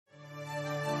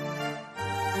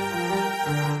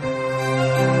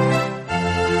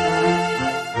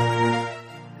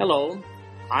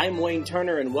I'm Wayne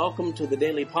Turner, and welcome to the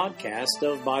daily podcast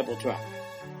of Bible Track.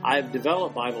 I've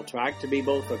developed Bible Track to be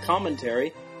both a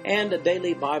commentary and a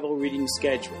daily Bible reading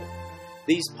schedule.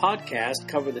 These podcasts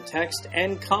cover the text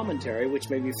and commentary,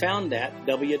 which may be found at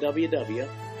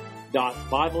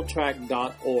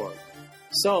www.bibletrack.org.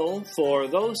 So, for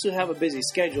those who have a busy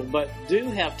schedule but do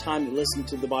have time to listen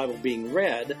to the Bible being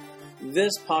read,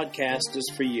 this podcast is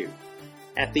for you.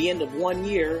 At the end of 1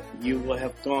 year, you will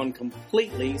have gone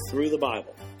completely through the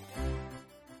Bible.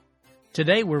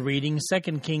 Today we're reading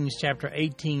 2 Kings chapter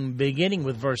 18, beginning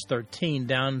with verse 13,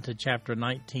 down to chapter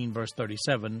 19, verse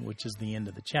 37, which is the end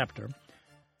of the chapter.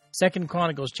 2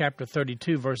 Chronicles chapter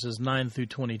 32, verses 9 through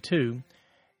 22,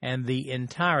 and the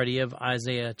entirety of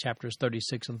Isaiah chapters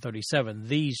 36 and 37.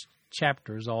 These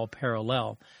chapters all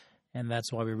parallel, and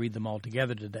that's why we read them all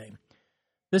together today.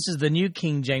 This is the New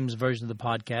King James Version of the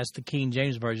podcast. The King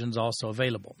James Version is also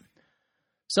available.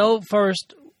 So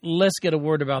first, let's get a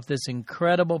word about this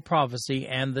incredible prophecy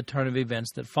and the turn of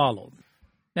events that followed.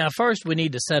 Now, first, we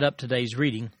need to set up today's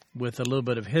reading with a little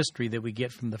bit of history that we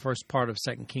get from the first part of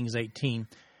 2 Kings 18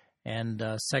 and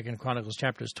 2 Chronicles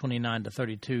chapters 29 to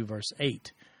 32, verse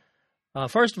 8.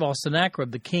 First of all,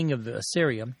 Sennacherib, the king of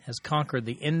Assyria, has conquered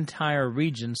the entire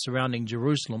region surrounding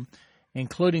Jerusalem,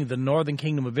 including the northern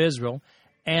kingdom of Israel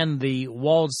and the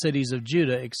walled cities of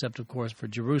Judah, except, of course, for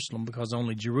Jerusalem, because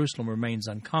only Jerusalem remains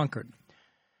unconquered.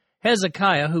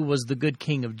 Hezekiah, who was the good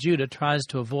king of Judah, tries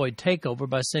to avoid takeover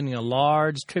by sending a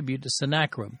large tribute to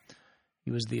Sennacherib. He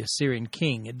was the Assyrian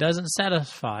king. It doesn't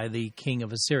satisfy the king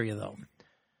of Assyria, though.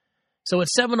 So at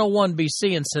 701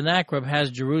 B.C., and Sennacherib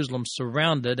has Jerusalem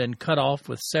surrounded and cut off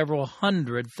with several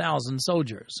 100,000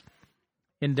 soldiers.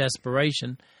 In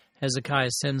desperation, Hezekiah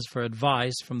sends for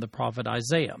advice from the prophet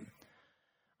Isaiah.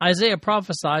 Isaiah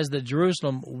prophesies that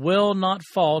Jerusalem will not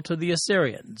fall to the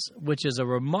Assyrians, which is a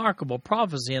remarkable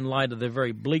prophecy in light of their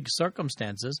very bleak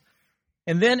circumstances.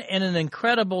 And then, in an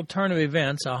incredible turn of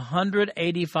events,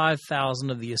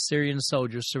 185,000 of the Assyrian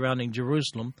soldiers surrounding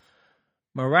Jerusalem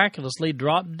miraculously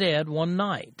dropped dead one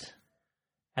night.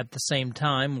 At the same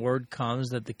time, word comes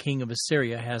that the king of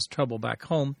Assyria has trouble back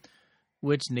home,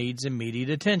 which needs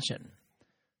immediate attention.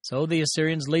 So the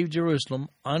Assyrians leave Jerusalem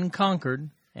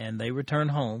unconquered, and they return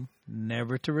home,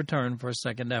 never to return for a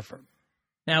second effort.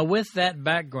 Now, with that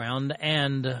background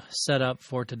and set up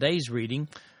for today's reading,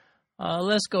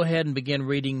 let's go ahead and begin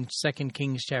reading 2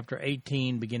 Kings chapter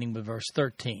 18, beginning with verse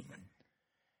 13.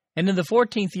 And in the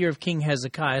 14th year of King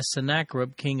Hezekiah,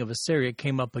 Sennacherib, king of Assyria,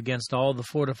 came up against all the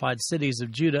fortified cities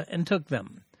of Judah and took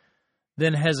them.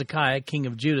 Then Hezekiah, king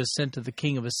of Judah, sent to the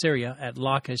king of Assyria at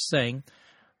Lachish, saying,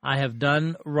 I have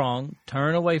done wrong,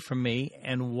 turn away from me,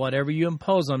 and whatever you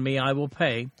impose on me I will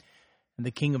pay. And the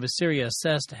king of Assyria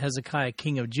assessed Hezekiah,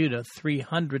 king of Judah,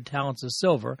 300 talents of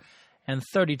silver and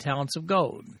 30 talents of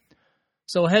gold.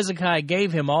 So Hezekiah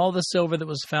gave him all the silver that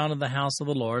was found in the house of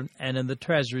the Lord and in the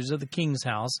treasuries of the king's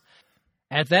house.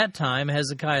 At that time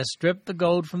Hezekiah stripped the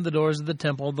gold from the doors of the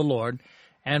temple of the Lord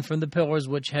and from the pillars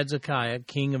which Hezekiah,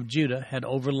 king of Judah, had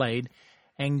overlaid,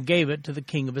 and gave it to the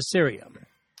king of Assyria.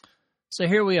 So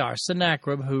here we are,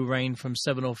 Sennacherib, who reigned from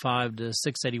 705 to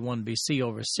 681 B.C.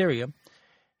 over Assyria.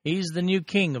 He's the new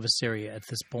king of Assyria at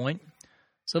this point.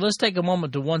 So let's take a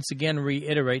moment to once again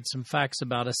reiterate some facts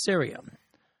about Assyria.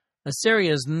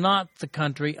 Assyria is not the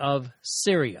country of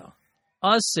Syria.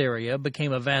 Assyria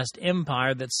became a vast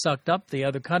empire that sucked up the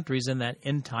other countries in that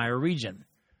entire region.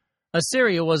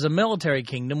 Assyria was a military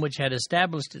kingdom which had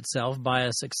established itself by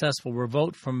a successful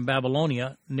revolt from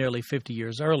Babylonia nearly 50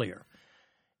 years earlier.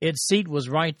 Its seat was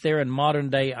right there in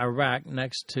modern-day Iraq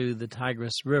next to the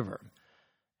Tigris River.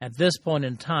 At this point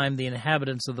in time, the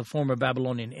inhabitants of the former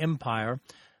Babylonian Empire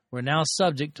were now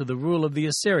subject to the rule of the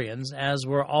Assyrians, as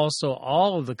were also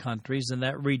all of the countries in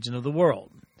that region of the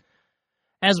world.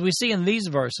 As we see in these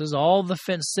verses, all the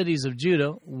fenced cities of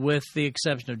Judah, with the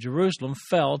exception of Jerusalem,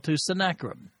 fell to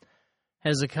Sennacherib.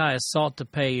 Hezekiah sought to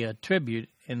pay a tribute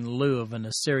in lieu of an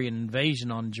Assyrian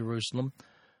invasion on Jerusalem,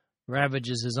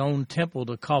 ravages his own temple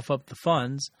to cough up the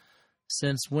funds,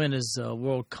 since when is a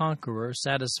world conqueror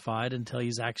satisfied until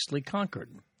he's actually conquered?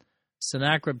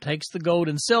 Sennacherib takes the gold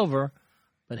and silver,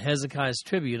 but Hezekiah's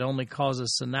tribute only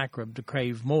causes Sennacherib to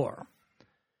crave more.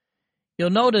 You'll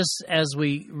notice as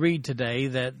we read today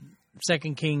that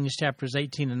 2 Kings chapters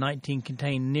 18 and 19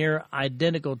 contain near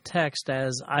identical text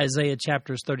as Isaiah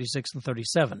chapters 36 and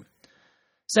 37.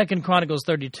 2 Chronicles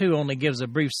 32 only gives a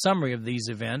brief summary of these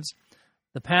events.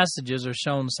 The passages are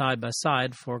shown side by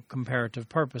side for comparative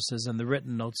purposes in the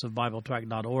written notes of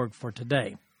BibleTrack.org for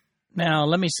today. Now,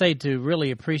 let me say, to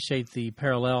really appreciate the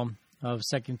parallel of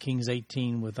 2 Kings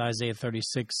 18 with Isaiah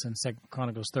 36 and 2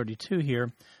 Chronicles 32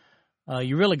 here,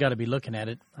 You really got to be looking at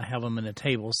it. I have them in a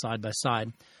table side by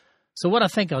side. So what I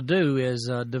think I'll do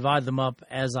is divide them up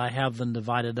as I have them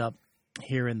divided up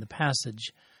here in the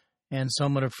passage. And so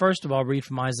I'm going to first of all read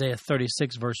from Isaiah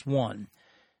 36, verse 1.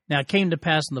 Now it came to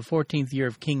pass in the 14th year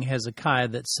of King Hezekiah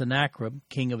that Sennacherib,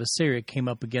 king of Assyria, came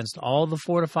up against all the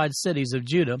fortified cities of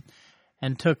Judah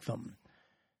and took them.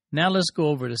 Now let's go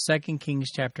over to 2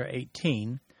 Kings chapter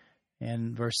 18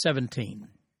 and verse 17.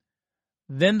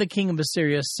 Then the king of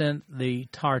Assyria sent the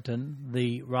Tartan,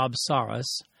 the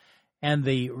Rabsaris, and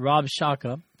the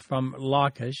Rabshakeh from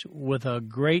Lachish with a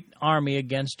great army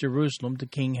against Jerusalem to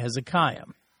King Hezekiah.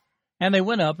 And they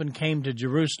went up and came to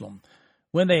Jerusalem.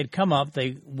 When they had come up,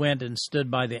 they went and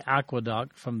stood by the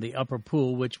aqueduct from the upper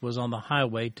pool, which was on the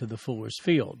highway to the fuller's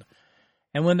field.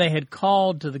 And when they had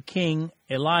called to the king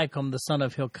Eliakim the son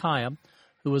of Hilkiah,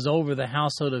 who was over the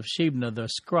household of Shebna the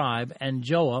scribe, and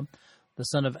Joah the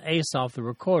son of Asaph the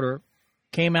recorder,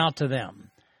 came out to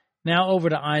them. Now over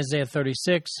to Isaiah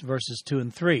 36, verses 2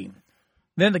 and 3.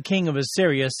 Then the king of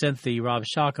Assyria sent the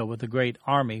Rabshakeh with a great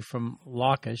army from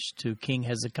Lachish to King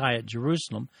Hezekiah at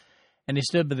Jerusalem, and he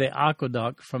stood by the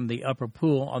aqueduct from the upper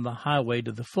pool on the highway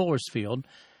to the fuller's field.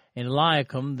 And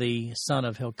Eliakim the son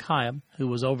of Hilkiah, who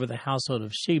was over the household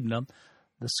of Shebna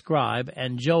the scribe,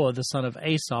 and Joah the son of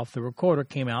Asaph the recorder,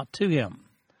 came out to him.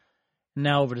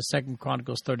 Now over to 2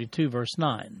 Chronicles 32, verse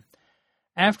 9.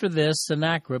 After this,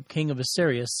 Sennacherib, king of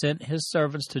Assyria, sent his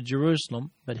servants to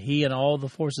Jerusalem, but he and all the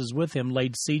forces with him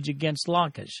laid siege against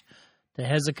Lachish, to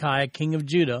Hezekiah, king of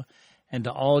Judah, and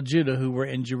to all Judah who were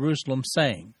in Jerusalem,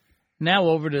 saying. Now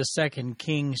over to 2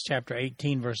 Kings chapter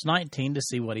 18, verse 19, to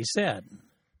see what he said.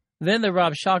 Then the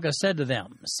Rabshakeh said to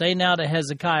them, Say now to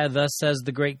Hezekiah, Thus says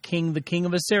the great king, the king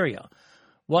of Assyria,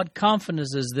 What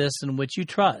confidence is this in which you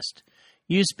trust?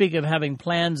 You speak of having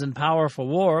plans and power for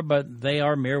war, but they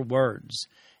are mere words.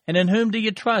 And in whom do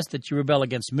you trust that you rebel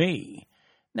against me?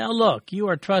 Now look, you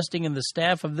are trusting in the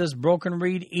staff of this broken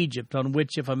reed Egypt, on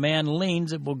which if a man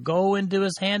leans, it will go into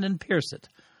his hand and pierce it.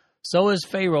 So is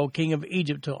Pharaoh, king of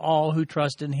Egypt, to all who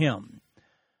trust in him.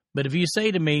 But if you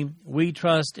say to me, We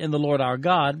trust in the Lord our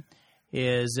God,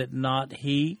 is it not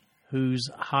he whose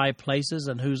high places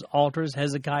and whose altars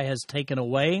Hezekiah has taken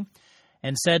away,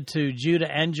 and said to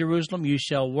Judah and Jerusalem, You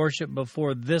shall worship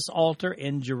before this altar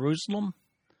in Jerusalem?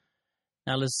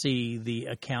 Now let's see the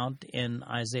account in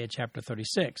Isaiah chapter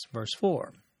 36, verse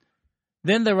 4.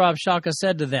 Then the Rabshakeh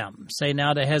said to them, Say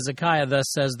now to Hezekiah,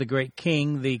 Thus says the great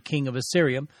king, the king of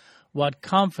Assyria, What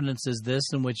confidence is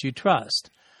this in which you trust?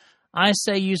 I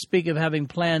say you speak of having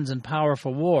plans and power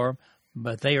for war,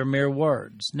 but they are mere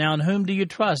words. Now in whom do you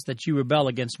trust that you rebel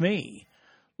against me?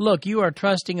 Look, you are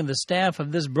trusting in the staff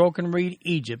of this broken reed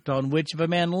Egypt, on which if a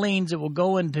man leans, it will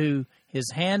go into his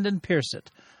hand and pierce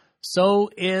it. So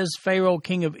is Pharaoh,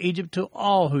 king of Egypt, to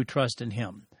all who trust in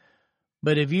him.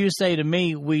 But if you say to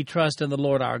me, We trust in the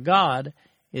Lord our God,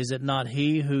 is it not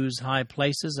he whose high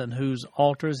places and whose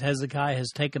altars Hezekiah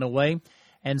has taken away,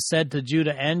 and said to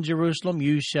Judah and Jerusalem,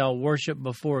 You shall worship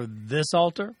before this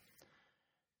altar?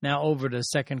 Now over to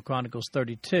 2 Chronicles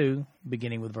 32,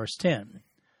 beginning with verse 10.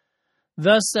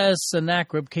 Thus says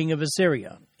Sennacherib, king of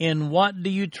Assyria, In what do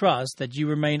you trust that you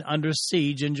remain under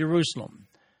siege in Jerusalem?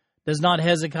 Does not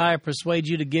Hezekiah persuade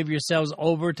you to give yourselves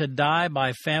over to die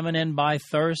by famine and by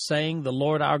thirst, saying, The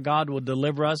Lord our God will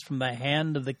deliver us from the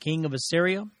hand of the king of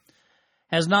Assyria?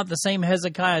 Has not the same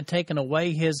Hezekiah taken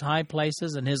away his high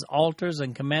places and his altars,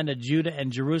 and commanded Judah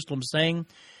and Jerusalem, saying,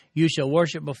 You shall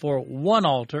worship before one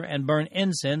altar and burn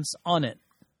incense on it?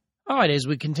 All right, as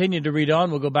we continue to read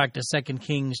on, we'll go back to 2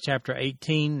 Kings chapter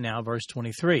 18, now verse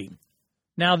 23.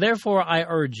 Now therefore I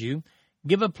urge you,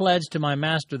 give a pledge to my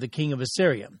master the king of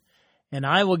Assyria, and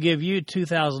I will give you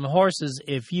 2,000 horses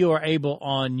if you are able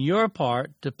on your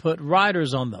part to put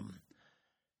riders on them.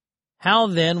 How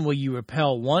then will you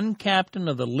repel one captain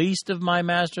of the least of my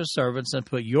master's servants and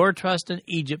put your trust in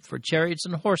Egypt for chariots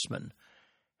and horsemen?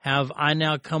 Have I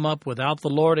now come up without the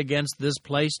Lord against this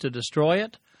place to destroy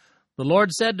it? The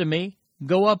Lord said to me,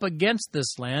 Go up against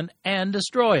this land and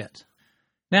destroy it.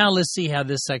 Now let's see how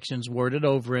this section is worded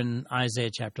over in Isaiah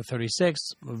chapter 36,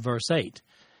 verse 8.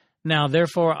 Now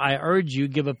therefore I urge you,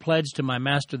 give a pledge to my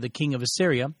master the king of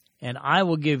Assyria, and I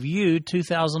will give you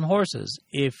 2,000 horses,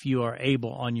 if you are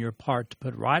able on your part to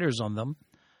put riders on them.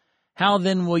 How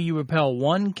then will you repel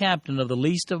one captain of the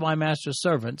least of my master's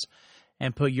servants,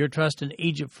 and put your trust in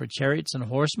Egypt for chariots and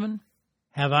horsemen?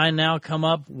 Have I now come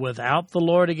up without the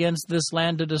Lord against this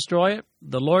land to destroy it?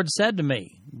 The Lord said to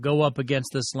me, Go up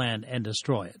against this land and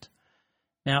destroy it.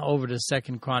 Now over to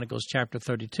 2 Chronicles chapter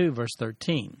 32, verse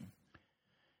 13.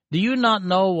 Do you not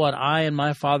know what I and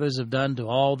my fathers have done to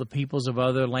all the peoples of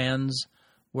other lands,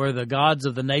 Were the gods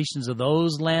of the nations of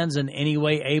those lands in any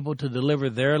way able to deliver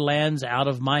their lands out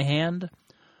of my hand?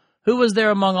 Who was there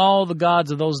among all the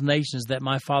gods of those nations that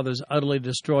my fathers utterly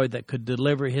destroyed that could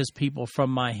deliver his people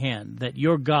from my hand, that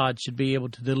your God should be able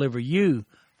to deliver you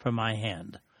from my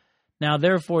hand? Now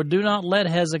therefore do not let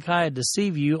Hezekiah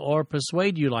deceive you or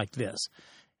persuade you like this.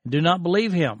 Do not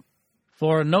believe him.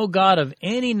 For no God of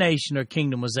any nation or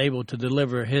kingdom was able to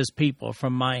deliver his people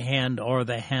from my hand or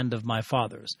the hand of my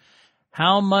fathers.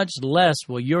 How much less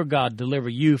will your God deliver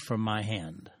you from my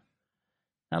hand?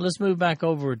 Now let's move back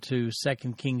over to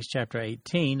 2 Kings chapter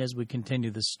 18 as we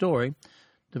continue the story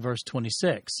to verse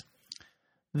 26.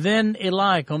 Then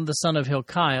Eliakim, the son of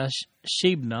Hilkiah,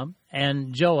 Shebna,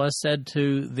 and Joah said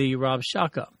to the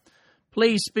Rabshakeh,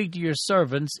 Please speak to your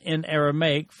servants in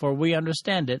Aramaic, for we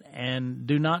understand it, and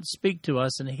do not speak to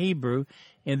us in Hebrew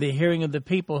in the hearing of the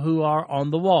people who are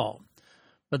on the wall.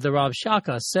 But the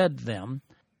Rabshakeh said to them,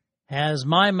 Has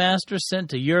my master sent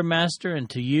to your master and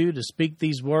to you to speak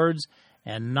these words,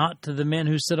 and not to the men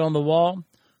who sit on the wall,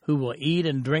 who will eat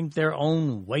and drink their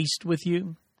own waste with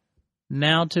you?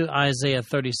 Now to Isaiah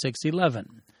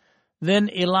 36:11. Then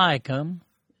Eliakim,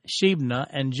 Shebna,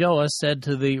 and Joah said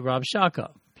to the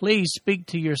Rabshakeh, Please speak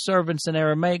to your servants in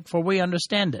Aramaic, for we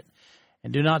understand it,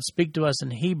 and do not speak to us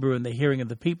in Hebrew in the hearing of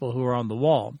the people who are on the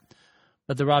wall.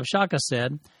 But the Rabshakeh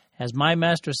said, Has my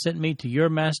master sent me to your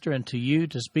master and to you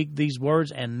to speak these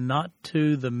words, and not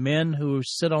to the men who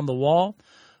sit on the wall,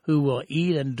 who will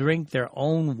eat and drink their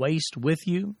own waste with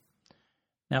you?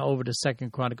 Now over to 2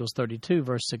 Chronicles 32,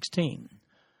 verse 16.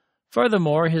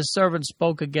 Furthermore, his servant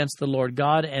spoke against the Lord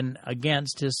God and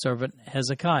against his servant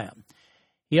Hezekiah.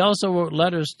 He also wrote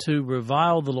letters to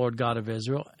revile the Lord God of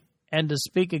Israel and to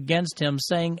speak against him,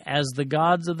 saying, As the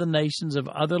gods of the nations of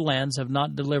other lands have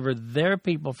not delivered their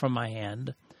people from my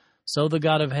hand, so the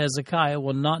God of Hezekiah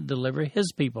will not deliver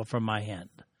his people from my hand.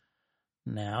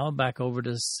 Now, back over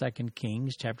to 2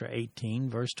 Kings chapter 18,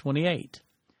 verse 28.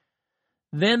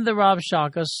 Then the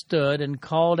Rabshakeh stood and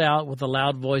called out with a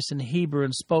loud voice in Hebrew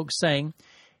and spoke, saying,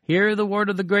 Hear the word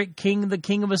of the great king, the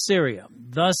king of Assyria.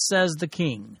 Thus says the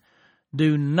king,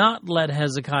 Do not let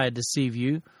Hezekiah deceive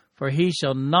you, for he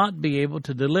shall not be able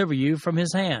to deliver you from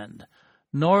his hand.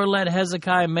 Nor let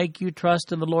Hezekiah make you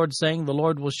trust in the Lord, saying, The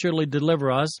Lord will surely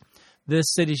deliver us.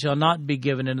 This city shall not be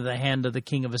given into the hand of the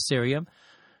king of Assyria.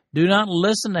 Do not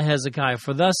listen to Hezekiah,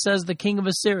 for thus says the king of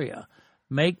Assyria,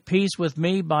 Make peace with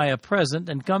me by a present,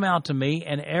 and come out to me,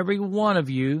 and every one of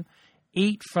you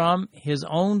eat from his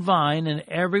own vine, and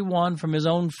every one from his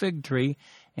own fig tree,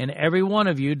 and every one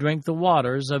of you drink the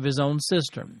waters of his own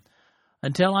cistern,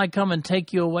 until I come and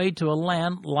take you away to a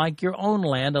land like your own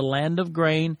land, a land of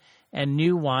grain and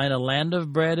new wine, a land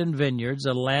of bread and vineyards,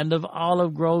 a land of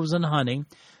olive groves and honey,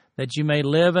 that you may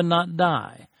live and not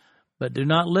die. But do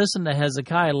not listen to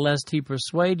Hezekiah, lest he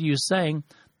persuade you, saying,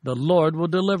 The Lord will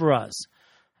deliver us.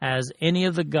 Has any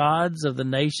of the gods of the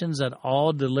nations at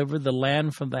all delivered the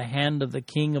land from the hand of the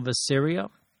king of Assyria?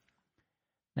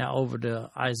 Now over to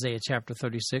Isaiah chapter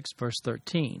 36, verse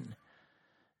 13.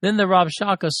 Then the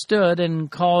Rabshakeh stood and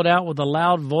called out with a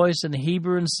loud voice in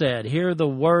Hebrew and said, Hear the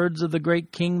words of the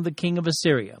great king, the king of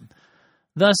Assyria.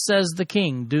 Thus says the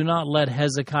king, Do not let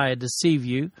Hezekiah deceive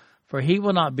you, for he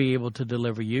will not be able to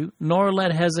deliver you, nor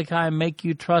let Hezekiah make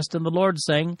you trust in the Lord,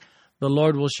 saying, The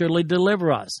Lord will surely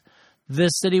deliver us.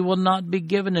 This city will not be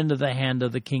given into the hand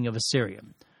of the king of Assyria.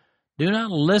 Do not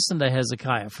listen to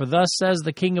Hezekiah, for thus says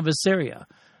the king of Assyria,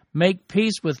 Make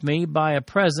peace with me by a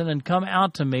present, and come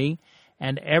out to me,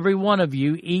 and every one of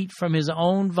you eat from his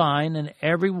own vine, and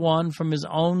every one from his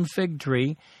own fig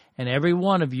tree, and every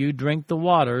one of you drink the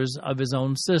waters of his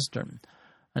own cistern,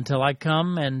 until I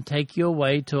come and take you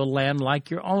away to a land like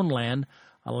your own land,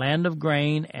 a land of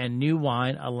grain and new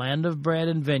wine, a land of bread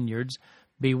and vineyards.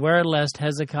 Beware lest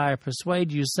Hezekiah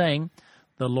persuade you, saying,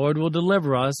 The Lord will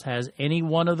deliver us. Has any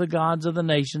one of the gods of the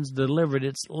nations delivered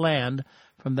its land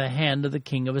from the hand of the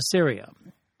king of Assyria?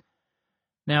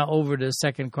 Now over to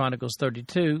 2 Chronicles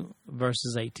 32,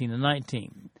 verses 18 and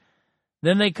 19.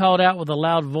 Then they called out with a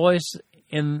loud voice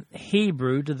in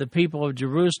Hebrew to the people of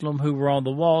Jerusalem who were on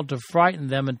the wall, to frighten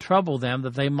them and trouble them,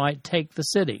 that they might take the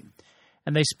city.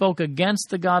 And they spoke against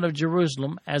the God of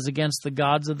Jerusalem as against the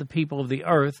gods of the people of the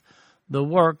earth, the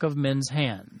work of men's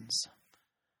hands.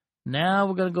 Now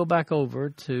we're going to go back over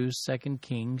to 2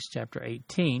 Kings chapter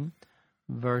 18,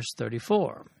 verse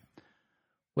 34.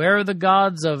 Where are the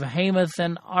gods of Hamath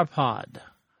and Arpad?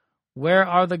 Where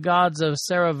are the gods of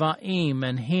Saravaim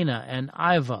and Hena and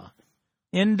Iva?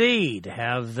 Indeed,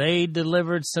 have they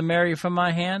delivered Samaria from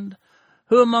my hand?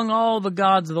 Who among all the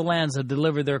gods of the lands have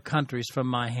delivered their countries from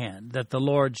my hand, that the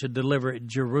Lord should deliver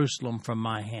Jerusalem from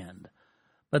my hand?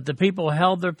 But the people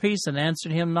held their peace and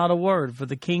answered him not a word, for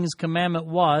the king's commandment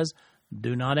was,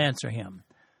 do not answer him.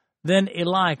 Then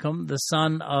Eliakim, the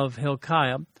son of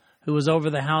Hilkiah, who was over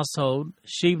the household,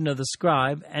 Shebna the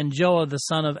scribe, and Joah the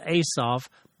son of Asaph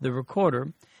the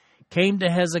recorder, came to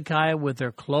Hezekiah with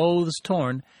their clothes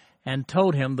torn, and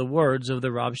told him the words of the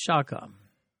Rabshakeh.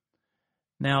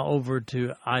 Now over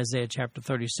to Isaiah chapter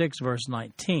 36, verse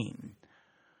 19.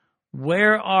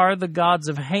 Where are the gods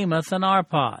of Hamath and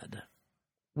Arpad?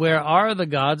 Where are the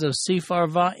gods of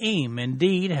Sepharvaim?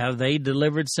 Indeed, have they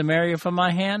delivered Samaria from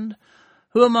my hand?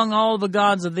 Who among all the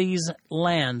gods of these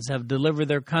lands have delivered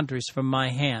their countries from my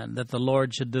hand, that the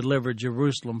Lord should deliver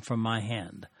Jerusalem from my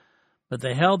hand? But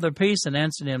they held their peace and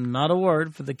answered him not a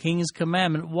word, for the king's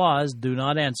commandment was, do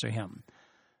not answer him.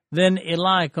 Then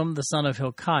Eliakim, the son of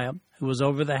Hilkiah, who was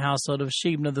over the household of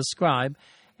Shebna the scribe,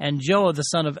 and Joah the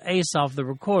son of Asaph the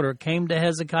recorder, came to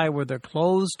Hezekiah with their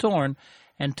clothes torn,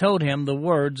 and told him the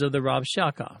words of the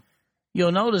Rabshakeh.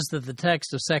 You'll notice that the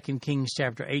text of 2 Kings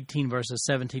chapter 18, verses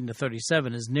 17 to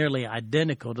 37 is nearly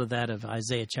identical to that of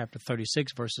Isaiah chapter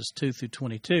 36, verses 2 through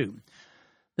 22.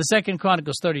 The 2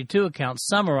 Chronicles 32 account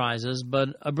summarizes but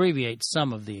abbreviates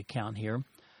some of the account here.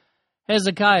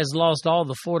 Hezekiah has lost all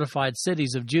the fortified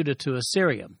cities of Judah to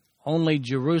Assyria. Only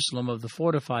Jerusalem of the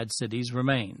fortified cities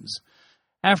remains.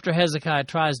 After Hezekiah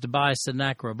tries to buy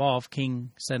Sennacherib off,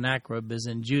 King Sennacherib is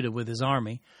in Judah with his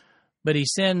army, but he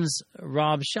sends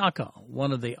Rabshakeh,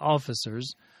 one of the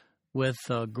officers, with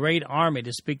a great army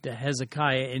to speak to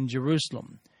Hezekiah in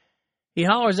Jerusalem. He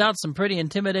hollers out some pretty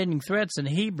intimidating threats in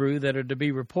Hebrew that are to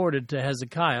be reported to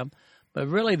Hezekiah, but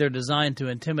really they're designed to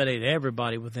intimidate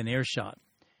everybody within earshot.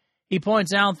 He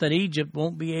points out that Egypt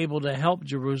won't be able to help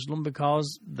Jerusalem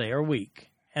because they are weak,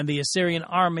 and the Assyrian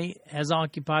army has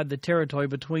occupied the territory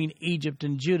between Egypt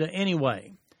and Judah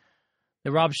anyway. The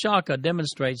Rabshakeh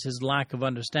demonstrates his lack of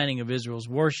understanding of Israel's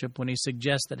worship when he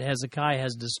suggests that Hezekiah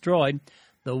has destroyed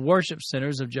the worship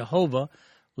centers of Jehovah,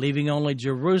 leaving only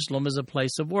Jerusalem as a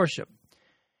place of worship.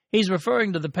 He's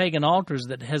referring to the pagan altars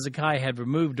that Hezekiah had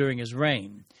removed during his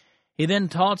reign. He then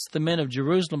taunts the men of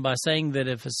Jerusalem by saying that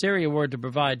if Assyria were to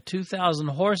provide 2,000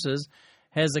 horses,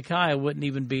 Hezekiah wouldn't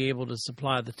even be able to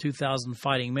supply the 2,000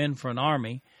 fighting men for an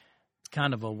army. It's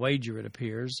kind of a wager, it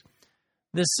appears.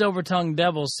 This silver-tongued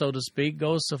devil, so to speak,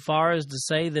 goes so far as to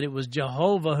say that it was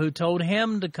Jehovah who told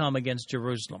him to come against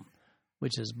Jerusalem,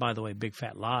 which is, by the way, a big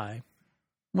fat lie.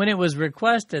 When it was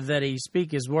requested that he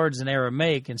speak his words in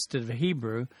Aramaic instead of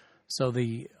Hebrew, so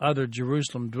the other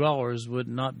Jerusalem dwellers would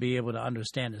not be able to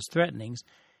understand his threatenings,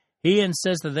 he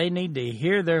insists that they need to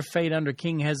hear their fate under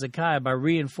King Hezekiah by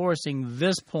reinforcing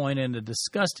this point in a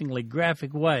disgustingly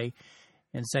graphic way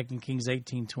in 2 Kings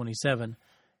 18:27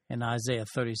 and Isaiah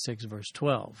 36, verse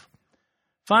 12.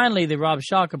 Finally, the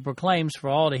Rabshakeh proclaims for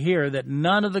all to hear that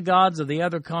none of the gods of the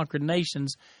other conquered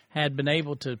nations had been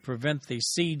able to prevent the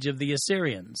siege of the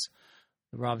Assyrians.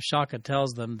 The Rabshakeh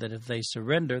tells them that if they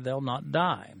surrender, they'll not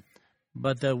die,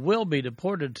 but they will be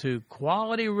deported to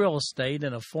quality real estate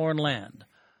in a foreign land.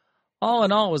 All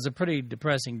in all, it was a pretty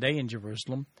depressing day in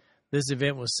Jerusalem. This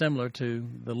event was similar to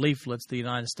the leaflets the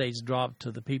United States dropped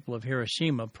to the people of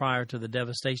Hiroshima prior to the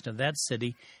devastation of that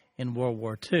city in World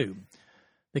War II.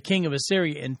 The king of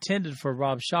Assyria intended for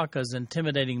Rabshakeh's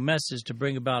intimidating message to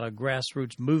bring about a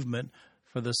grassroots movement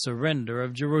for the surrender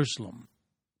of Jerusalem.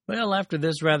 Well, after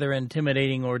this rather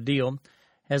intimidating ordeal,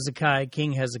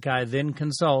 King Hezekiah then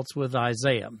consults with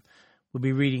Isaiah. We'll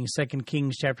be reading 2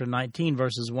 Kings chapter 19,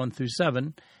 verses 1 through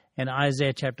 7, and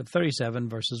Isaiah chapter 37,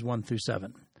 verses 1 through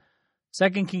 7. 2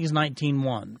 Kings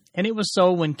 19:1. And it was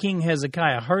so when King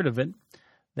Hezekiah heard of it,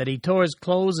 that he tore his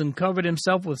clothes and covered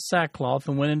himself with sackcloth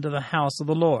and went into the house of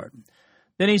the Lord.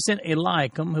 Then he sent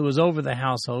Eliakim, who was over the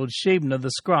household, Shebna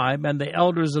the scribe, and the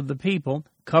elders of the people,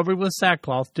 covered with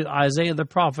sackcloth, to Isaiah the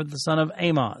prophet, the son of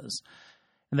Amoz.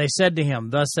 And they said to him,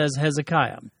 Thus says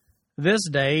Hezekiah, This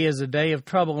day is a day of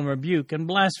trouble and rebuke and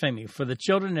blasphemy, for the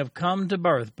children have come to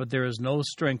birth, but there is no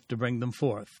strength to bring them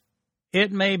forth.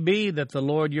 It may be that the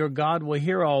Lord your God will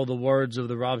hear all the words of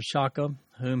the Rabshakeh,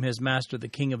 whom his master the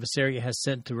king of Assyria has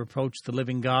sent to reproach the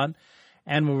living God,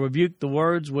 and will rebuke the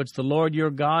words which the Lord your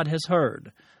God has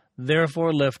heard.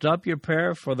 Therefore lift up your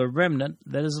prayer for the remnant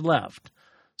that is left.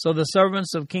 So the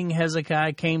servants of King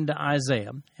Hezekiah came to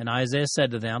Isaiah, and Isaiah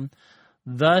said to them,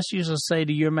 Thus you shall say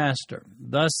to your master,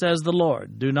 Thus says the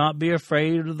Lord, Do not be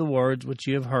afraid of the words which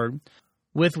you have heard,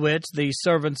 with which the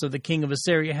servants of the king of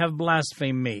Assyria have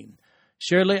blasphemed me.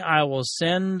 Surely I will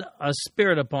send a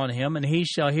spirit upon him, and he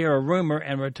shall hear a rumor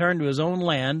and return to his own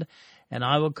land, and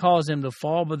I will cause him to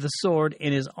fall by the sword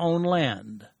in his own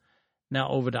land. Now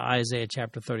over to Isaiah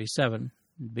chapter 37,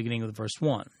 beginning with verse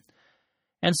 1.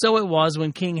 And so it was,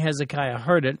 when King Hezekiah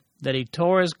heard it, that he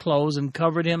tore his clothes and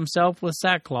covered himself with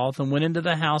sackcloth and went into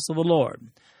the house of the Lord.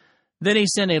 Then he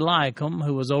sent Eliakim,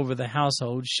 who was over the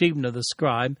household, Shebna the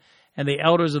scribe, and the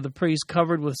elders of the priests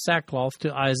covered with sackcloth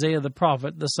to Isaiah the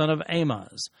prophet, the son of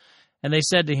Amoz. And they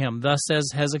said to him, Thus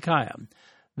says Hezekiah,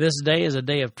 This day is a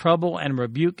day of trouble and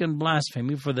rebuke and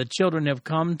blasphemy, for the children have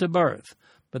come to birth,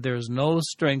 but there is no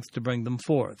strength to bring them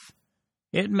forth.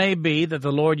 It may be that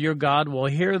the Lord your God will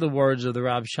hear the words of the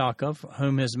Rabshakeh,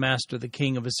 whom his master the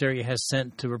king of Assyria has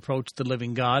sent to reproach the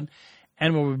living God,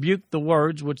 and will rebuke the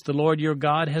words which the Lord your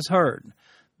God has heard.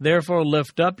 Therefore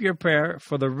lift up your prayer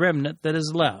for the remnant that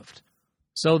is left.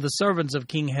 So the servants of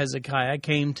King Hezekiah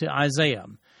came to Isaiah.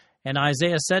 And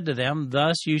Isaiah said to them,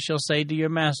 Thus you shall say to your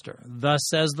master, Thus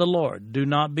says the Lord, Do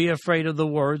not be afraid of the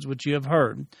words which you have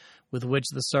heard, with which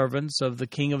the servants of the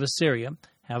king of Assyria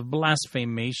have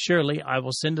blasphemed me. Surely I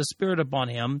will send a spirit upon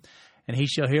him, and he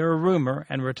shall hear a rumor,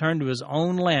 and return to his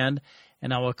own land,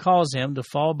 and I will cause him to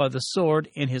fall by the sword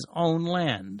in his own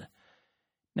land.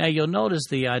 Now you'll notice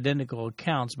the identical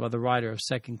accounts by the writer of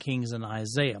 2 Kings and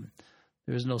Isaiah.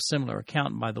 There is no similar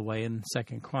account, by the way, in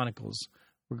 2 Chronicles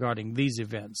regarding these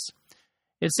events.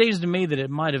 It seems to me that it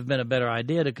might have been a better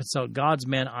idea to consult God's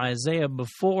man Isaiah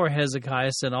before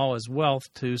Hezekiah sent all his wealth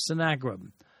to Sennacherib.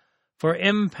 For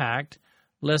impact,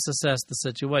 let's assess the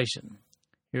situation.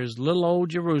 Here's little old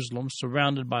Jerusalem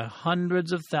surrounded by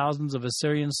hundreds of thousands of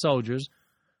Assyrian soldiers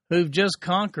who've just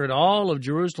conquered all of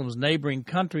Jerusalem's neighboring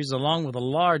countries along with a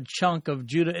large chunk of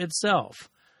Judah itself.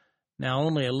 Now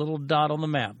only a little dot on the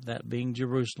map, that being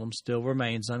Jerusalem, still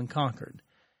remains unconquered.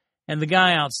 And the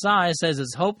guy outside says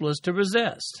it's hopeless to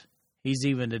resist. He's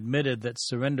even admitted that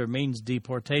surrender means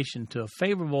deportation to a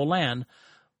favorable land,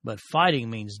 but fighting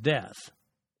means death.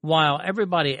 While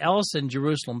everybody else in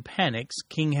Jerusalem panics,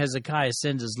 King Hezekiah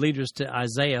sends his leaders to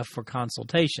Isaiah for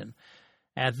consultation.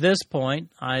 At this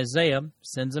point, Isaiah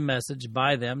sends a message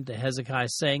by them to Hezekiah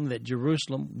saying that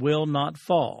Jerusalem will not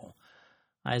fall.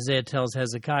 Isaiah tells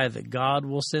Hezekiah that God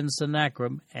will send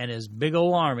Sennacherib and his big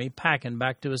old army packing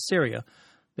back to Assyria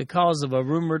because of a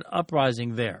rumored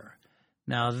uprising there.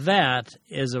 Now that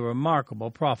is a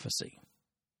remarkable prophecy.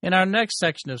 In our next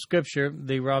section of Scripture,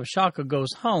 the Rabshakeh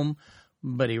goes home,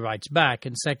 but he writes back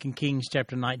in 2 Kings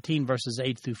chapter 19, verses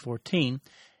 8 through 14,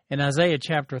 and Isaiah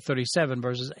chapter 37,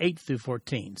 verses 8 through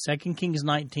 14. 2 Kings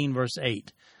 19, verse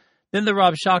 8. Then the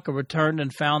Rabshakeh returned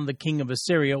and found the king of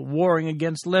Assyria warring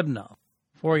against Libnah,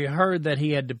 for he heard that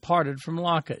he had departed from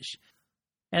Lachish.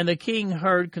 And the king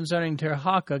heard concerning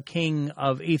Tirhakah, king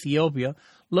of Ethiopia,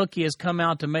 Look, he has come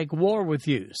out to make war with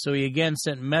you. So he again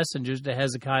sent messengers to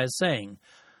Hezekiah, saying,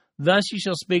 Thus you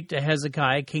shall speak to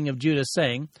Hezekiah, king of Judah,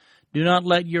 saying, Do not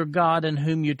let your God in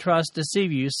whom you trust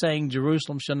deceive you, saying,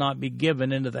 Jerusalem shall not be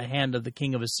given into the hand of the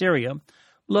king of Assyria.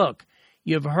 Look,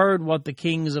 you have heard what the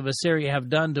kings of Assyria have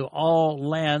done to all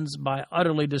lands by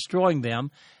utterly destroying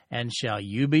them, and shall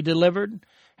you be delivered?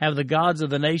 Have the gods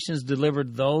of the nations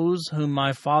delivered those whom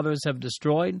my fathers have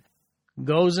destroyed?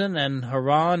 Gozan and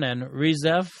Haran and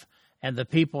Rezeph and the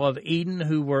people of Eden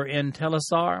who were in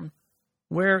Telassar?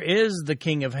 Where is the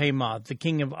king of Hamath, the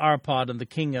king of Arpad, and the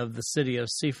king of the city of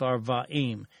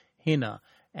Sepharvaim, Hena,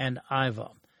 and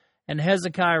Ivah? And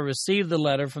Hezekiah received the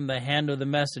letter from the hand of the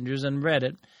messengers and read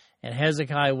it, and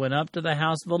Hezekiah went up to the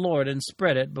house of the Lord and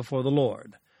spread it before the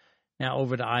Lord. Now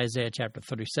over to Isaiah chapter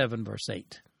 37, verse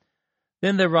 8.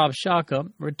 Then the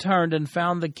Rabshakeh returned and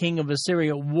found the king of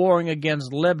Assyria warring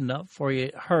against Libnah, for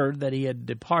he heard that he had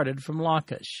departed from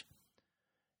Lachish.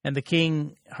 And the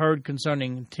king heard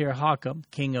concerning Tirhakah,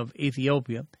 king of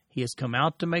Ethiopia, He has come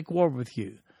out to make war with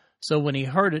you. So when he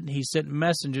heard it, he sent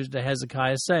messengers to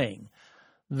Hezekiah, saying,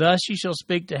 Thus you shall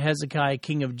speak to Hezekiah,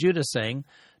 king of Judah, saying,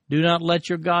 Do not let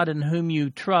your God in whom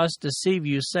you trust deceive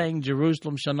you, saying,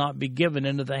 Jerusalem shall not be given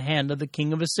into the hand of the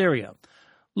king of Assyria.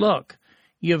 Look,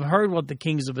 you have heard what the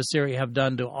kings of Assyria have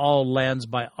done to all lands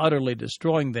by utterly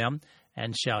destroying them,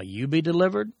 and shall you be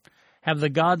delivered? Have the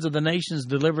gods of the nations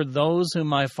delivered those whom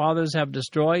my fathers have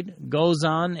destroyed,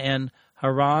 Gozan and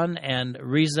Haran and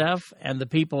Rezeph, and the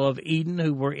people of Eden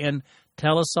who were in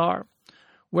Telassar?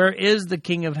 Where is the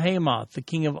king of Hamath, the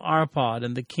king of Arpad,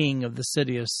 and the king of the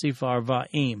city of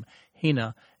Sepharvaim,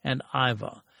 Hena, and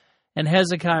Ivah? And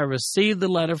Hezekiah received the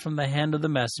letter from the hand of the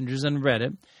messengers and read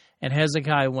it, and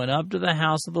Hezekiah went up to the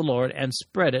house of the Lord and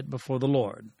spread it before the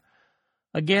Lord.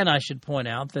 Again, I should point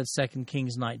out that 2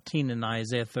 Kings 19 and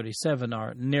Isaiah 37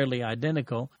 are nearly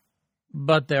identical,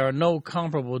 but there are no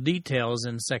comparable details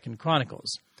in 2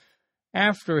 Chronicles.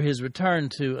 After his return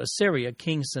to Assyria,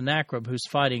 King Sennacherib, who's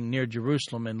fighting near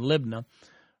Jerusalem in Libnah,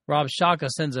 Rabshakeh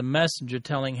sends a messenger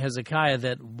telling Hezekiah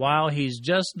that while he's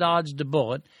just dodged a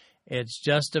bullet It's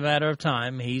just a matter of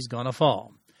time he's going to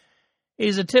fall.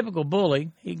 He's a typical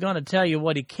bully. He's going to tell you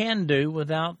what he can do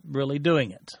without really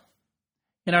doing it.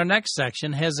 In our next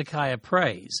section, Hezekiah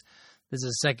prays. This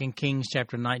is 2 Kings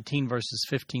chapter 19, verses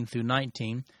 15 through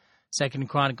 19, 2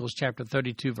 Chronicles chapter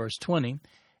 32, verse 20,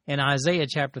 and Isaiah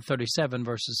chapter 37,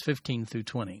 verses 15 through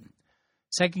 20.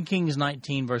 2 Kings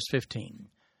 19, verse 15.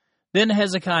 Then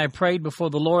Hezekiah prayed before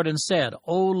the Lord and said,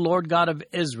 O Lord God of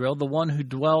Israel, the one who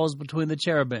dwells between the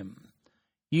cherubim,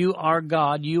 you are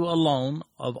God, you alone,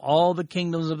 of all the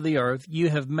kingdoms of the earth. You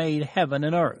have made heaven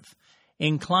and earth.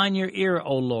 Incline your ear,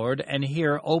 O Lord, and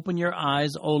hear. Open your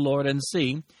eyes, O Lord, and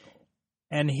see,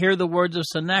 and hear the words of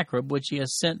Sennacherib, which he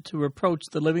has sent to reproach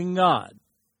the living God.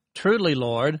 Truly,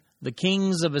 Lord, the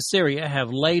kings of Assyria have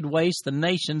laid waste the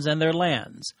nations and their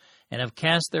lands, and have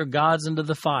cast their gods into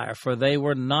the fire, for they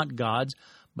were not gods,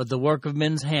 but the work of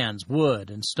men's hands, wood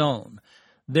and stone.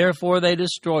 Therefore they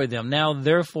destroy them. Now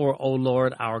therefore, O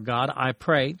Lord our God, I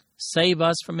pray, save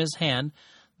us from his hand,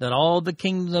 that all the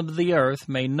kingdoms of the earth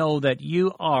may know that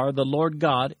you are the Lord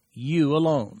God, you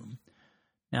alone.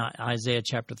 Now, Isaiah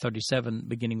chapter 37,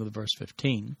 beginning with verse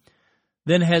 15.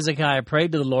 Then Hezekiah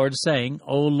prayed to the Lord, saying,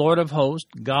 O Lord of hosts,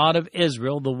 God of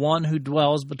Israel, the one who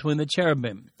dwells between the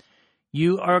cherubim,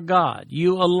 you are God,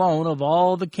 you alone of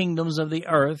all the kingdoms of the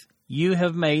earth. You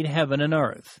have made heaven and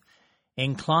earth.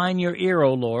 Incline your ear,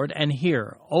 O Lord, and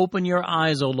hear. Open your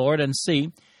eyes, O Lord, and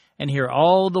see, and hear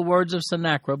all the words of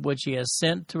Sennacherib, which he has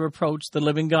sent to reproach the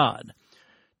living God.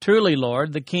 Truly,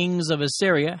 Lord, the kings of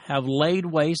Assyria have laid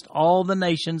waste all the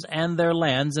nations and their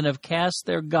lands, and have cast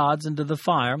their gods into the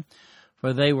fire,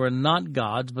 for they were not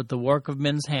gods, but the work of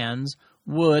men's hands,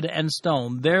 wood and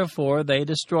stone. Therefore they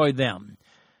destroyed them.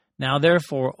 Now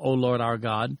therefore, O Lord our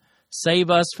God, save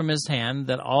us from his hand,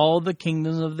 that all the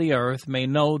kingdoms of the earth may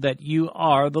know that you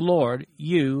are the Lord,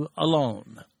 you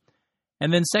alone.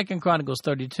 And then 2 Chronicles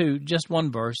 32, just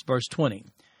one verse, verse 20.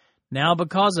 Now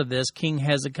because of this, King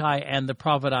Hezekiah and the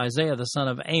prophet Isaiah, the son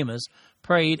of Amos,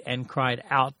 prayed and cried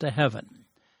out to heaven.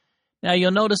 Now you'll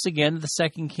notice again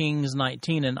that 2 Kings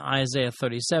 19 and Isaiah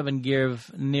 37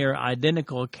 give near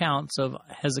identical accounts of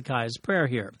Hezekiah's prayer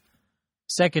here.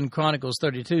 2 Chronicles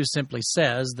 32 simply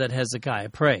says that Hezekiah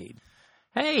prayed.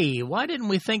 Hey, why didn't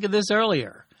we think of this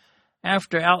earlier?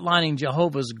 After outlining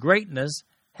Jehovah's greatness,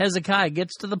 Hezekiah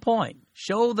gets to the point.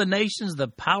 Show the nations the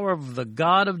power of the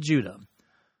God of Judah.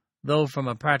 Though from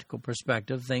a practical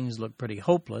perspective, things look pretty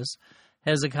hopeless,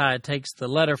 Hezekiah takes the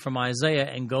letter from Isaiah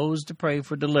and goes to pray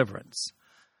for deliverance.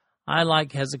 I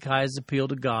like Hezekiah's appeal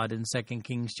to God in 2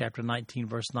 Kings chapter 19,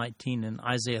 verse 19, and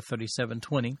Isaiah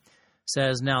 37:20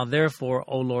 says, Now therefore,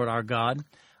 O Lord our God,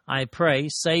 I pray,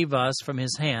 save us from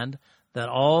his hand, that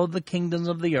all the kingdoms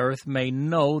of the earth may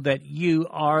know that you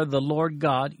are the Lord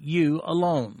God, you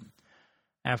alone.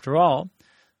 After all,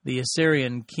 the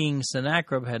Assyrian king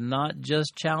Sennacherib had not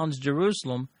just challenged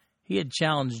Jerusalem, he had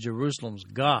challenged Jerusalem's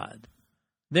God.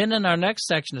 Then in our next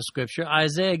section of Scripture,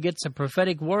 Isaiah gets a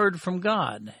prophetic word from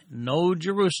God. No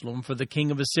Jerusalem for the king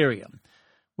of Assyria.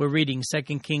 We're reading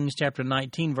 2 Kings chapter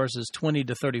 19, verses 20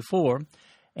 to 34,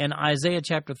 and Isaiah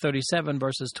chapter 37,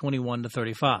 verses 21 to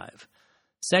 35.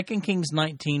 2 Kings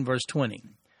 19, verse 20.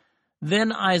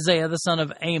 Then Isaiah the son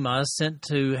of Amos sent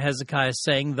to Hezekiah,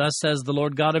 saying, Thus says the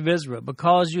Lord God of Israel,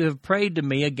 because you have prayed to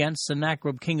me against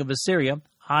Sennacherib king of Assyria,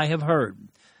 I have heard.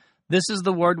 This is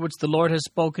the word which the Lord has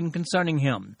spoken concerning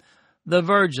him. The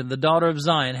virgin, the daughter of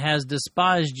Zion, has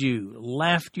despised you,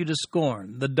 laughed you to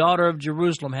scorn. The daughter of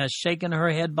Jerusalem has shaken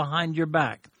her head behind your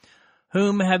back.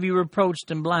 Whom have you reproached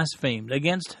and blasphemed?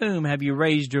 Against whom have you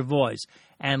raised your voice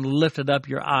and lifted up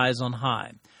your eyes on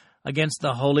high? Against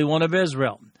the Holy One of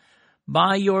Israel.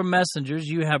 By your messengers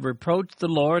you have reproached the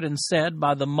Lord and said,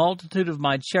 By the multitude of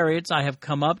my chariots I have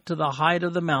come up to the height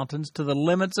of the mountains, to the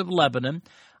limits of Lebanon.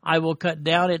 I will cut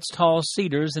down its tall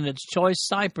cedars and its choice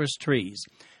cypress trees.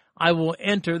 I will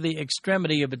enter the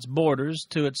extremity of its borders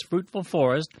to its fruitful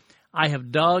forest. I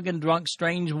have dug and drunk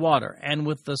strange water, and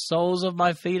with the soles of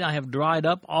my feet I have dried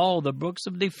up all the brooks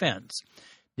of defense.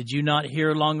 Did you not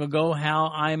hear long ago how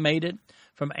I made it,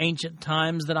 from ancient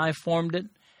times that I formed it?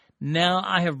 Now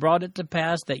I have brought it to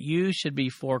pass that you should be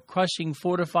for crushing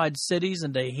fortified cities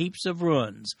into heaps of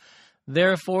ruins.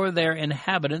 Therefore their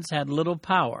inhabitants had little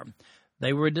power.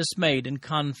 They were dismayed and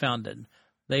confounded.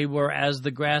 They were as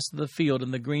the grass of the field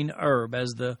and the green herb, as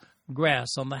the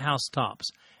grass on the housetops,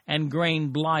 and grain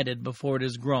blighted before it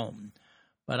is grown.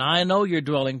 But I know your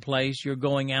dwelling place, your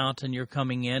going out and your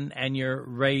coming in, and your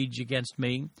rage against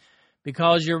me.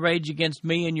 Because your rage against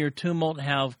me and your tumult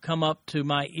have come up to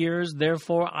my ears,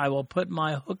 therefore I will put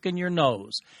my hook in your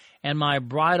nose, and my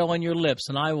bridle in your lips,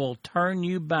 and I will turn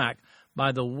you back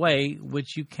by the way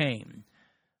which you came.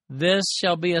 This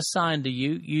shall be a sign to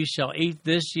you. You shall eat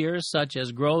this year such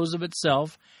as grows of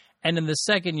itself, and in the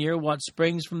second year what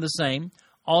springs from the same.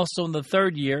 Also in the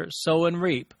third year sow and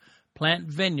reap, plant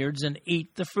vineyards, and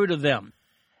eat the fruit of them.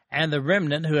 And the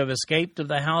remnant who have escaped of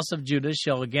the house of Judah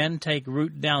shall again take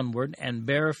root downward, and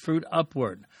bear fruit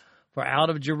upward. For out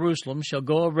of Jerusalem shall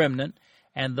go a remnant,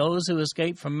 and those who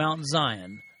escape from Mount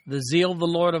Zion. The zeal of the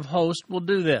Lord of hosts will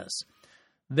do this.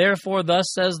 Therefore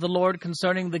thus says the Lord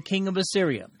concerning the king of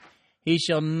Assyria, He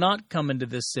shall not come into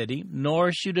this city,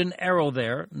 nor shoot an arrow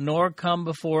there, nor come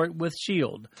before it with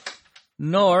shield,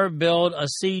 nor build a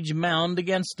siege mound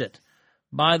against it.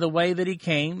 By the way that he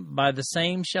came, by the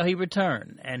same shall he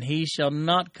return, and he shall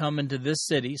not come into this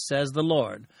city, says the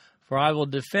Lord. For I will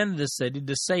defend this city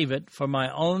to save it for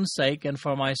my own sake and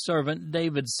for my servant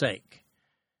David's sake.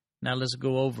 Now let's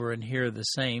go over and hear the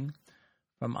same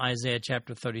from Isaiah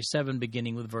chapter 37,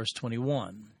 beginning with verse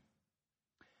 21.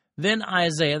 Then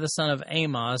Isaiah the son of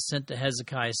Amoz sent to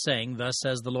Hezekiah, saying, Thus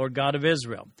says the Lord God of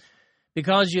Israel,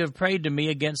 Because you have prayed to me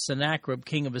against Sennacherib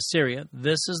king of Assyria,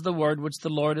 this is the word which the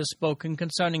Lord has spoken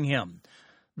concerning him.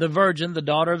 The virgin, the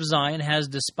daughter of Zion, has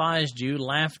despised you,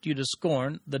 laughed you to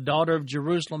scorn. The daughter of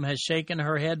Jerusalem has shaken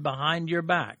her head behind your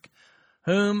back.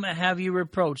 Whom have you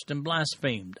reproached and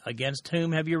blasphemed? Against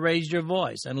whom have you raised your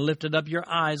voice and lifted up your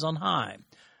eyes on high?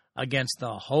 Against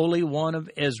the Holy One of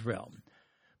Israel.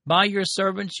 By your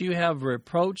servants you have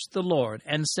reproached the Lord,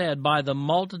 and said, By the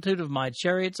multitude of my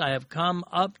chariots I have come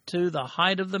up to the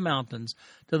height of the mountains,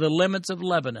 to the limits of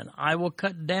Lebanon. I will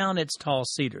cut down its tall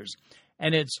cedars,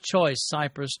 and its choice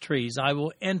cypress trees. I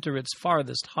will enter its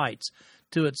farthest heights,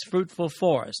 to its fruitful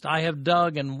forest. I have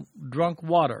dug and drunk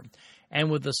water, and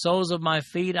with the soles of my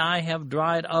feet I have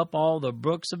dried up all the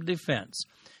brooks of defense.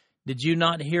 Did you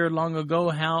not hear long ago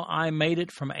how I made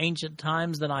it from ancient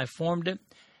times that I formed it?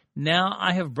 Now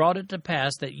I have brought it to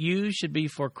pass that you should be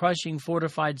for crushing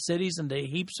fortified cities into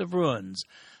heaps of ruins.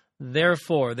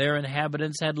 Therefore their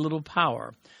inhabitants had little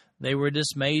power. They were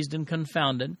dismayed and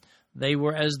confounded. They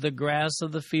were as the grass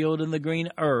of the field and the green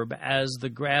herb, as the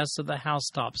grass of the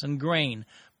housetops, and grain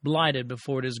blighted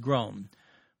before it is grown.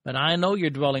 But I know your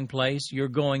dwelling place, your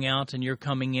going out and your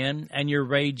coming in, and your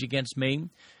rage against me.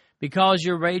 Because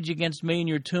your rage against me and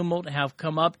your tumult have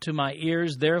come up to my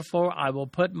ears, therefore I will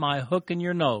put my hook in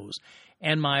your nose,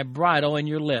 and my bridle in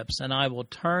your lips, and I will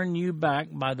turn you back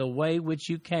by the way which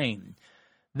you came.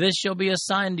 This shall be a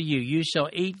sign to you. You shall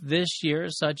eat this year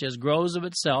such as grows of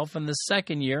itself, and the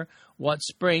second year what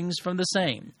springs from the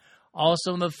same.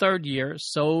 Also in the third year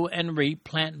sow and reap,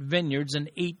 plant vineyards, and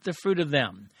eat the fruit of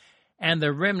them. And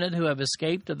the remnant who have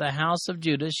escaped of the house of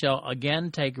Judah shall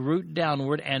again take root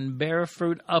downward and bear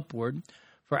fruit upward.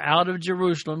 For out of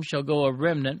Jerusalem shall go a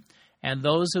remnant, and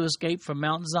those who escape from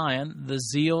Mount Zion. The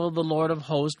zeal of the Lord of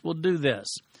hosts will do this.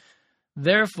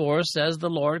 Therefore says the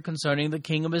Lord concerning the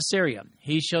king of Assyria,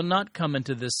 He shall not come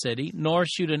into this city, nor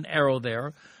shoot an arrow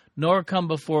there, nor come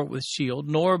before it with shield,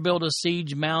 nor build a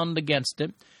siege mound against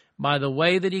it. By the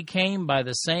way that he came, by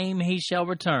the same he shall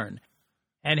return.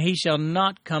 And he shall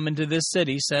not come into this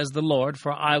city, says the Lord,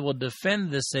 for I will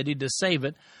defend this city to save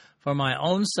it for my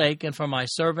own sake and for my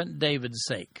servant David's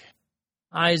sake.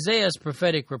 Isaiah's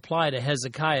prophetic reply to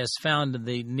Hezekiah is found in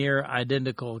the near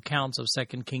identical accounts of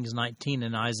 2 Kings 19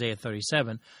 and Isaiah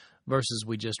 37, verses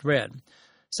we just read.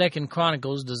 2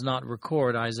 Chronicles does not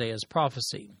record Isaiah's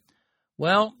prophecy.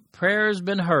 Well, prayer has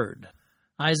been heard.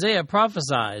 Isaiah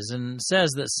prophesies and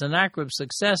says that Sennacherib's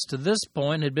success to this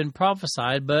point had been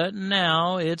prophesied, but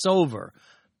now it's over.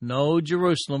 No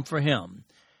Jerusalem for him.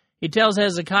 He tells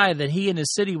Hezekiah that he and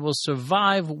his city will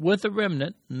survive with a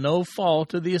remnant, no fall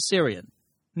to the Assyrian.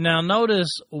 Now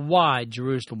notice why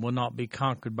Jerusalem will not be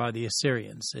conquered by the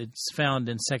Assyrians. It's found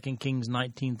in 2 Kings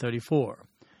 19:34.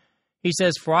 He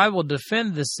says, For I will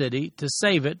defend this city to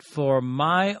save it for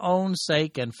my own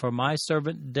sake and for my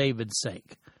servant David's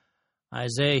sake.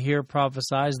 Isaiah here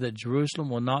prophesies that Jerusalem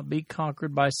will not be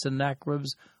conquered by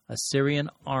Sennacherib's Assyrian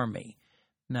army.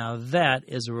 Now that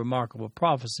is a remarkable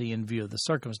prophecy in view of the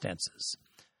circumstances.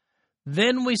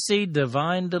 Then we see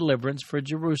divine deliverance for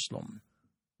Jerusalem.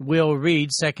 We'll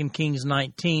read 2 Kings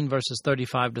 19, verses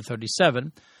 35 to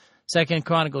 37, 2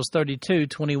 Chronicles 32,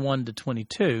 21 to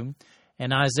 22,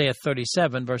 and Isaiah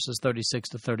 37, verses 36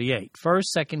 to 38.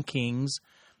 First, 2 Kings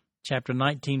chapter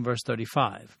 19, verse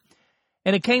 35.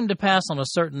 And it came to pass on a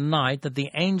certain night that the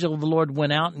angel of the Lord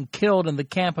went out and killed in the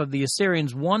camp of the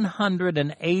Assyrians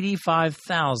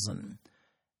 185,000.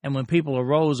 And when people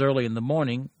arose early in the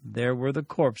morning, there were the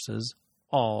corpses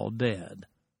all dead.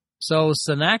 So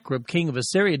Sennacherib, king of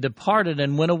Assyria, departed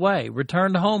and went away,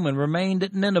 returned home and remained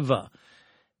at Nineveh.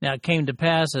 Now it came to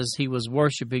pass, as he was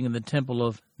worshipping in the temple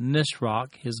of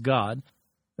Nisroch, his god,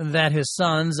 that his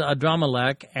sons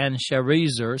Adramelech and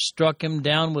Sharezer struck him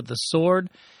down with the sword,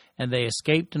 and they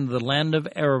escaped into the land of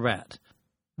Ararat.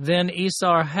 Then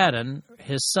Esarhaddon,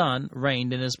 his son,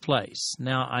 reigned in his place.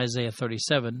 Now Isaiah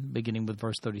 37, beginning with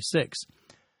verse 36.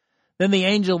 Then the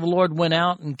angel of the Lord went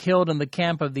out and killed in the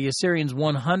camp of the Assyrians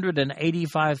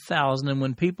 185,000, and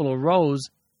when people arose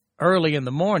early in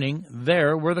the morning,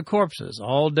 there were the corpses,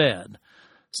 all dead.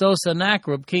 So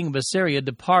Sennacherib, king of Assyria,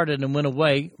 departed and went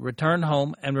away, returned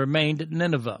home, and remained at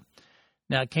Nineveh.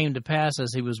 Now it came to pass,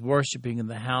 as he was worshipping in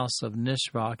the house of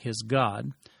Nisroch his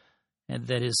god, and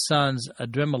that his sons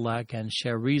Adramelech and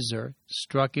Sharezer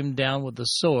struck him down with the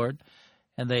sword,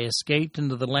 and they escaped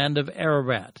into the land of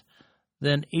Ararat.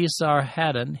 Then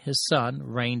Esarhaddon his son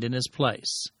reigned in his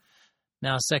place.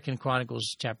 Now 2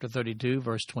 Chronicles chapter 32,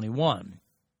 verse 21.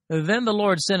 Then the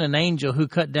Lord sent an angel who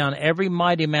cut down every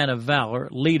mighty man of valor,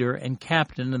 leader, and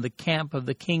captain in the camp of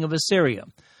the king of Assyria.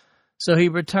 So he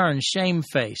returned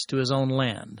shamefaced to his own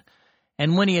land.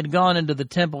 And when he had gone into the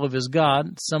temple of his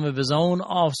God, some of his own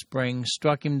offspring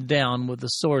struck him down with the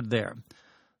sword there.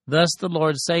 Thus the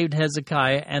Lord saved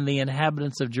Hezekiah and the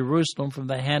inhabitants of Jerusalem from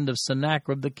the hand of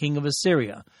Sennacherib the king of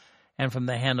Assyria, and from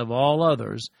the hand of all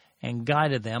others, and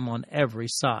guided them on every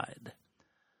side.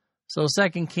 So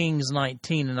 2 Kings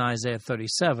 19 and Isaiah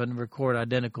 37 record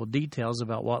identical details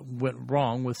about what went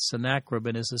wrong with Sennacherib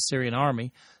and his Assyrian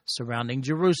army surrounding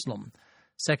Jerusalem.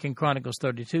 2 Chronicles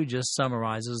 32 just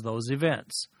summarizes those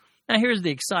events. Now here's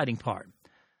the exciting part.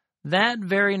 That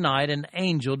very night an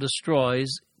angel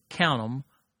destroys, count them,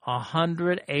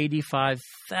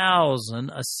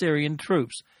 185,000 Assyrian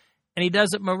troops. And he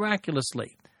does it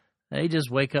miraculously. They just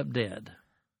wake up dead.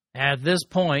 At this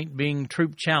point, being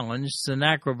troop challenged,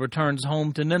 Sennacherib returns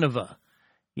home to Nineveh.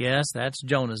 Yes, that's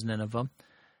Jonah's Nineveh.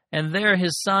 And there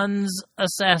his sons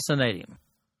assassinate him.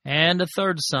 And a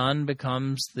third son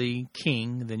becomes the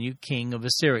new king of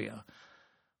Assyria.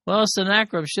 Well,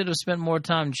 Sennacherib should have spent more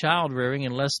time child-rearing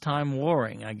and less time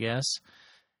warring, I guess.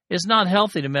 It's not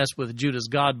healthy to mess with Judah's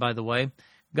God, by the way.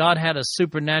 God had a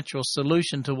supernatural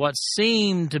solution to what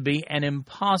seemed to be an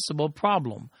impossible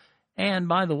problem. And,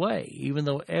 by the way, even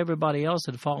though everybody else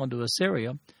had fallen to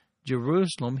Assyria,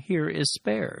 Jerusalem here is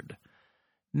spared.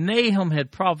 Nahum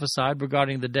had prophesied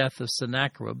regarding the death of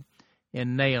Sennacherib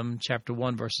in Nahum chapter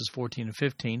 1, verses 14 and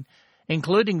 15,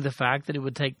 including the fact that it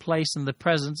would take place in the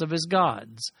presence of his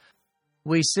gods.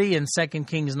 We see in 2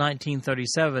 Kings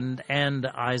 19:37 and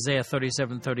Isaiah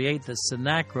 37:38 that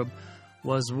Sennacherib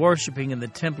was worshiping in the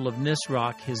temple of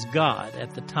Nisroch, his god,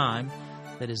 at the time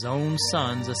that his own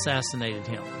sons assassinated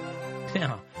him.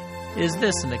 Now, is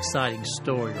this an exciting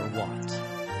story or what?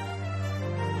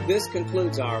 This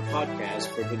concludes our podcast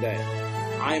for today.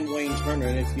 I'm Wayne Turner,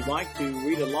 and if you'd like to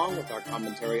read along with our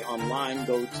commentary online,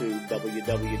 go to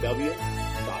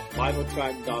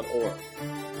www.bibletrack.org.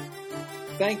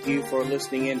 Thank you for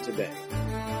listening in today.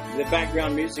 The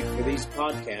background music for these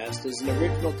podcasts is an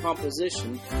original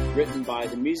composition written by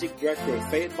the music director of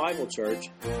Fayette Bible Church,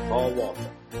 Paul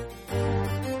Walker.